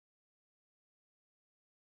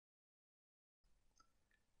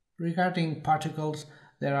Regarding particles,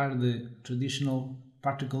 there are the traditional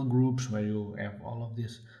particle groups where you have all of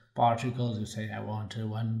these particles. You say I want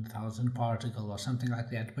 1000 particles or something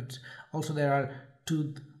like that, but also there are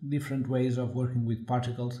two different ways of working with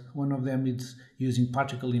particles. One of them is using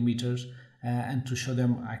particle emitters, and to show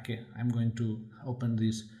them I'm going to open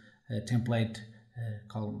this template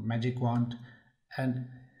called Magic Wand, and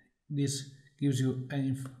this gives you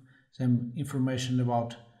some information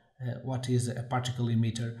about what is a particle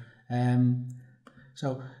emitter.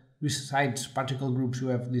 So besides particle groups, you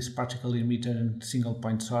have this particle emitter and single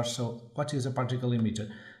point source. So what is a particle emitter?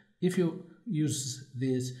 If you use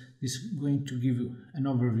this is going to give you an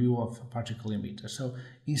overview of a particle emitter. So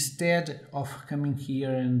instead of coming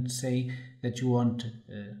here and say that you want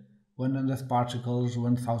 100 particles,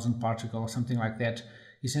 1000 particles, something like that,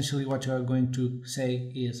 essentially what you are going to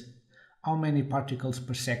say is how many particles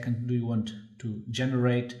per second do you want to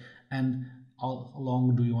generate, and how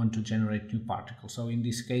long do you want to generate new particles. So in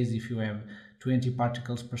this case, if you have 20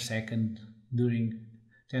 particles per second during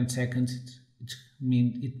 10 seconds,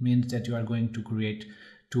 it means that you are going to create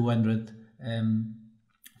 200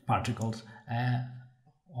 particles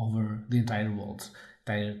over the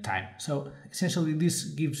entire time. So essentially this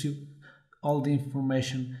gives you all the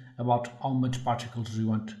information about how much particles you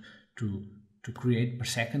want to create per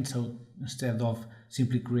second. So instead of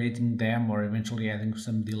simply creating them or eventually adding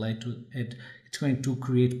some delay to it, it's going to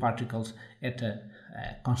create particles at a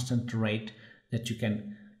constant rate that you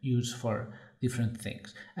can use for different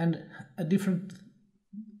things. And an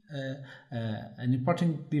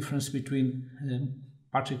important difference between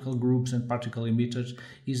particle groups and particle emitters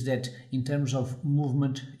is that in terms of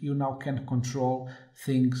movement, you now can control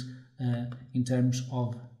things in terms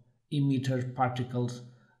of emitter particles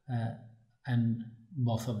and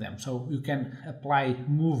both of them. So you can apply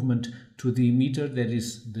movement to the emitter, that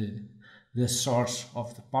is the source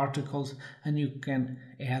of the particles, and you can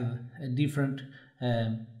add a different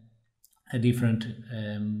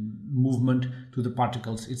movement to the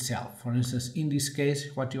particles itself. For instance, in this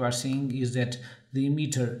case, what you are seeing is that the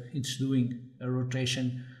emitter is doing a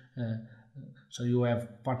rotation, so you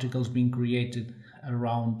have particles being created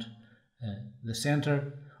around the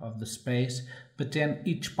center of the space, but then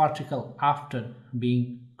each particle after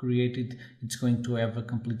being created, it's going to have a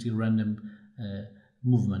completely random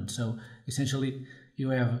movement. So essentially you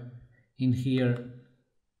have in here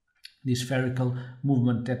this spherical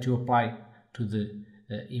movement that you apply to the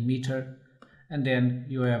emitter, and then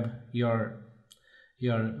you have your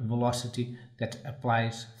velocity that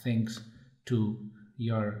applies things to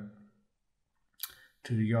your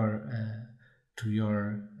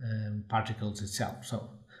particles itself. So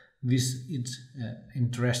this is an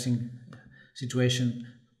interesting situation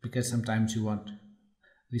because sometimes you want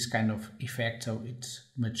this kind of effect, so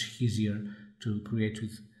it's much easier to create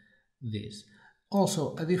with this.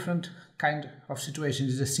 Also, a different kind of situation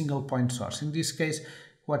is a single point source. In this case,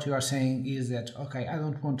 what you are saying is that, okay, I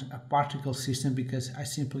don't want a particle system because I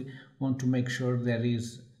simply want to make sure there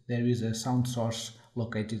is a sound source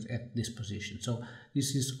located at this position. So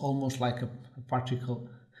this is almost like a particle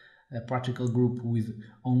group with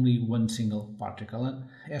only one single particle, and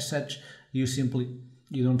as such you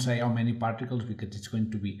don't say how many particles because it's going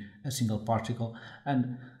to be a single particle,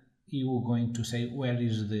 and you're going to say where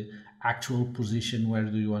is the actual position, where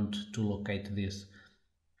do you want to locate this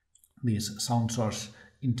sound source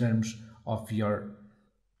in terms of your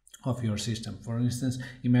system. For instance,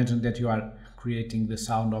 imagine that you are creating the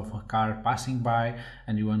sound of a car passing by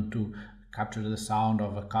and you want to capture the sound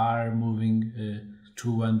of a car moving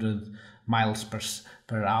 200 miles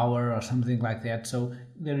per hour or something like that. So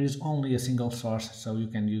there is only a single source, so you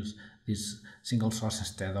can use this single source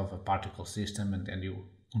instead of a particle system, and then you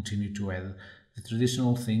continue to add the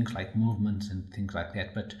traditional things like movements and things like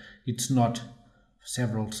that, but it's not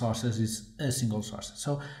several sources, it's a single source.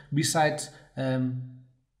 So besides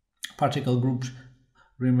particle groups,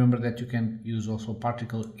 remember that you can use also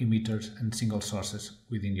particle emitters and single sources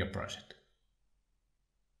within your project.